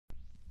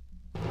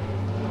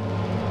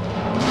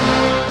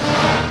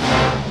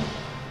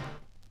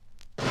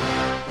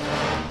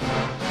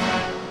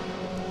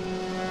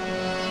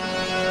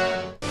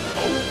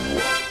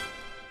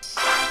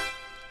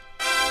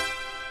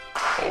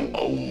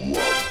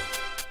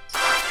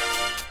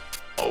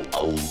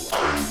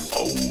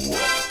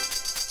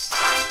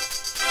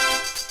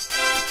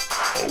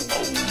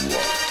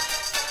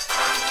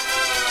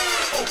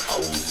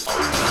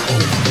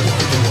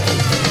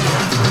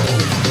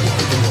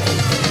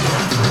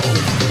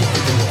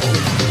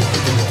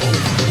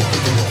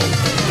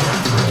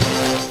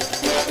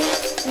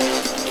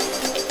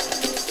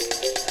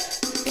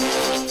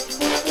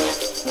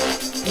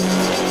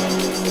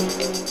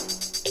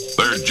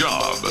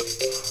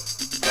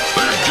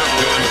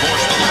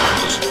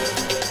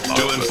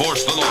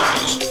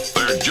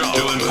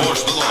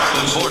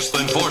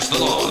enforce the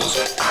laws.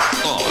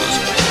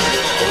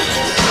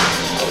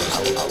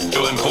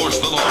 To enforce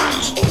the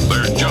laws.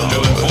 Their job to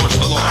enforce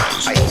the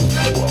laws.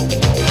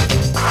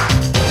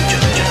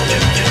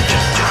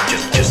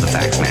 Just the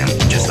facts, man.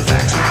 Just the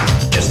facts, man.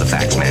 Just the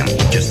facts, man.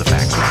 Just the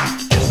facts, man.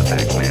 Just the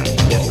facts, man.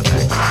 Just the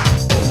facts, man.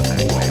 Just the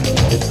facts, man.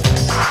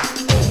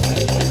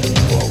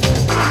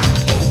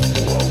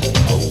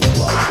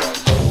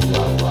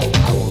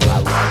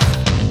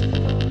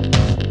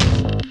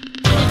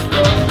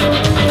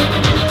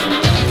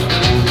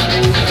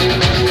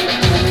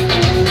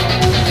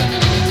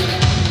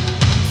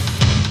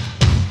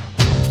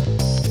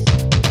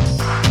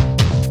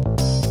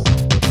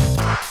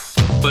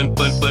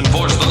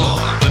 Enforce the law.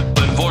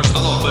 Enforce the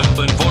law.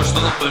 Enforce the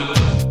law.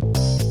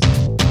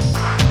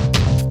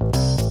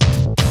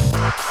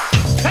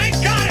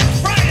 Thank God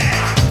it's Friday!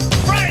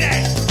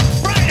 Friday!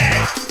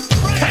 Friday!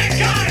 Thank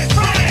God it's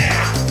Friday!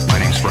 My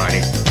name's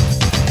Friday.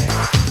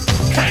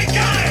 Thank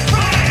God it's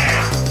Friday!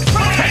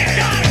 Thank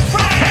God it's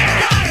Friday!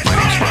 My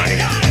name's Friday.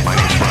 My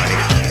name's Friday.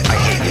 I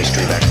hate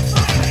history back.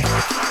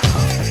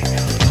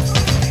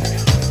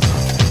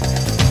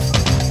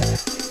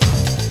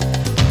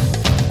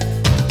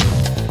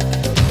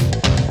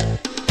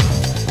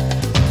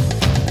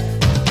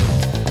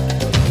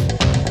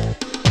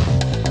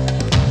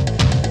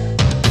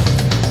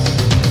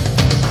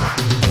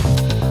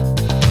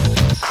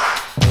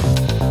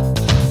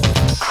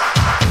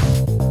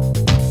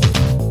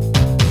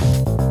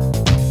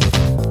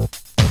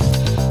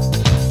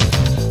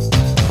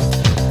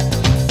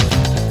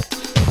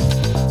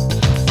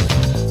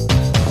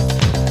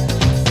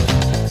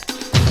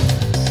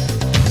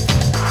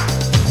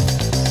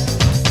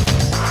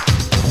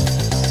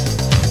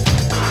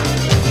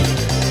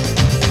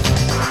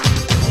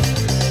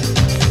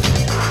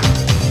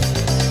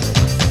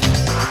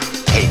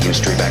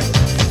 History back.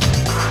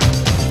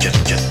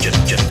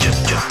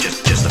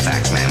 Just the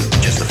facts, man.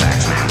 Just the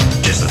facts, man.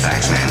 Just the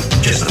facts, man.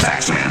 Just the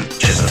facts, man.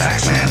 Just the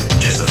facts, man.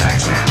 Just the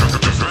facts, man.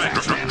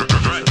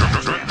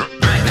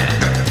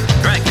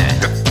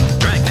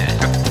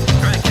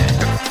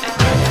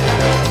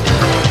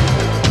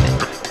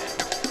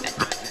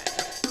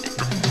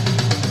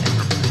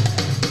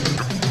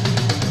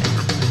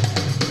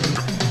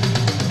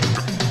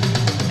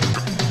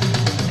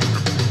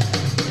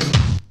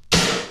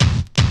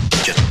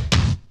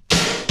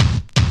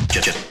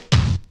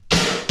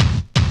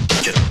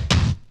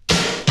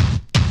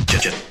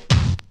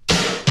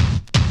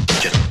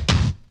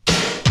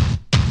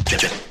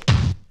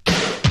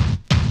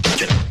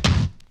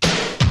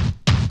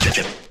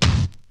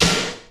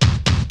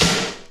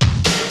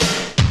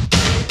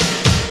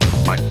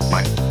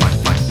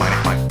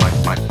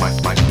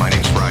 My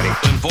name's Friday.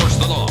 Enforce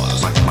the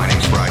laws. My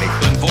name's Friday.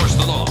 Enforce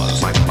the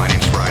laws. My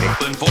name's Friday.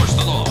 Enforce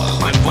the laws.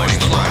 My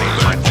name's Friday.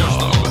 Their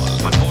job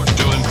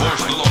to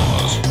enforce the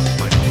laws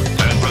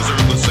and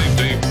preserve the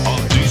safety of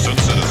decent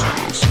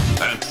citizens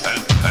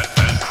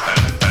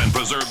and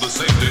preserve the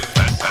safety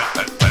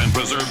and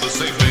preserve the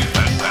safety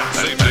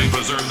and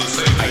preserve the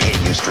safety. I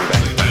hate history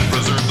back. And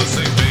preserve the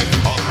safety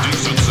of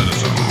decent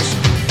citizens.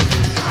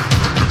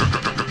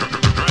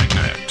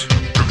 Dragnet.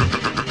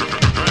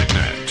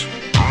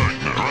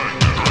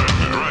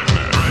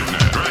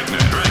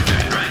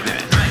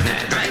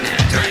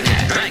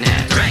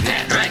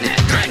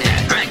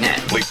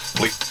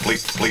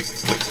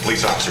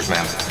 Police officers,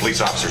 ma'am.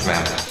 Police officers,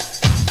 ma'am.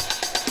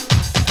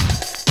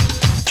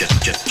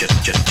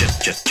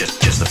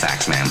 Just the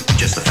facts, ma'am.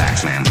 Just the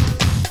facts, ma'am.